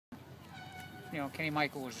Kenny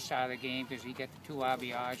Michael was the star of the game because he got the 2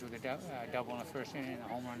 RBIs with a double in the first inning and a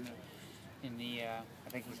home run in the, I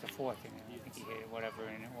think it was the 4th inning. I think he hit it, whatever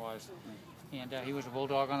inning it was. And he was a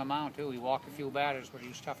bulldog on the mound, too. He walked a few batters, but he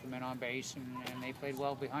was tough men on base, and they played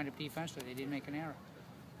well behind him defensively. They didn't make an error.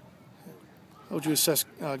 How would you assess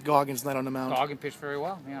Goggins' night on the mound? Goggins pitched very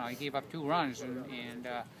well. He gave up 2 runs, and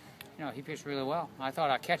he pitched really well. I thought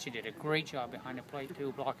our catcher did a great job behind the plate,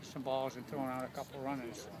 too, blocking some balls and throwing out a couple of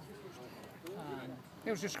runners.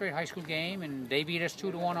 It was just a great high school game, and they beat us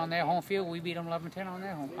 2-1 on their home field. We beat them 11-10 on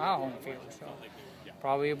our home field. So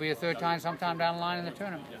probably it'll be a 3rd time sometime down the line in the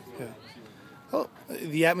tournament. Yeah. Well,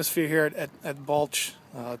 the atmosphere here at Balch,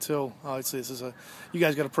 too. Obviously, you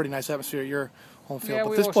guys got a pretty nice atmosphere at your home field, Yeah,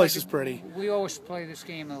 but this place is pretty. We always play this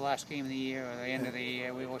game the last game of the year or the end of the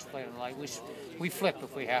year. We always play it like we flip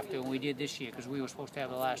if we have to, and we did this year because we were supposed to have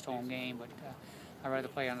the last home game, but I'd rather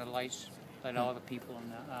play under the lights. Let all the people in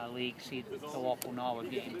the league see the Walpole Norwood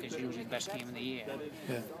game because it's usually the best game of the year.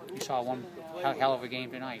 Yeah. We saw one hell of a game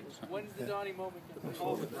tonight. So. Yeah.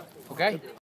 Okay?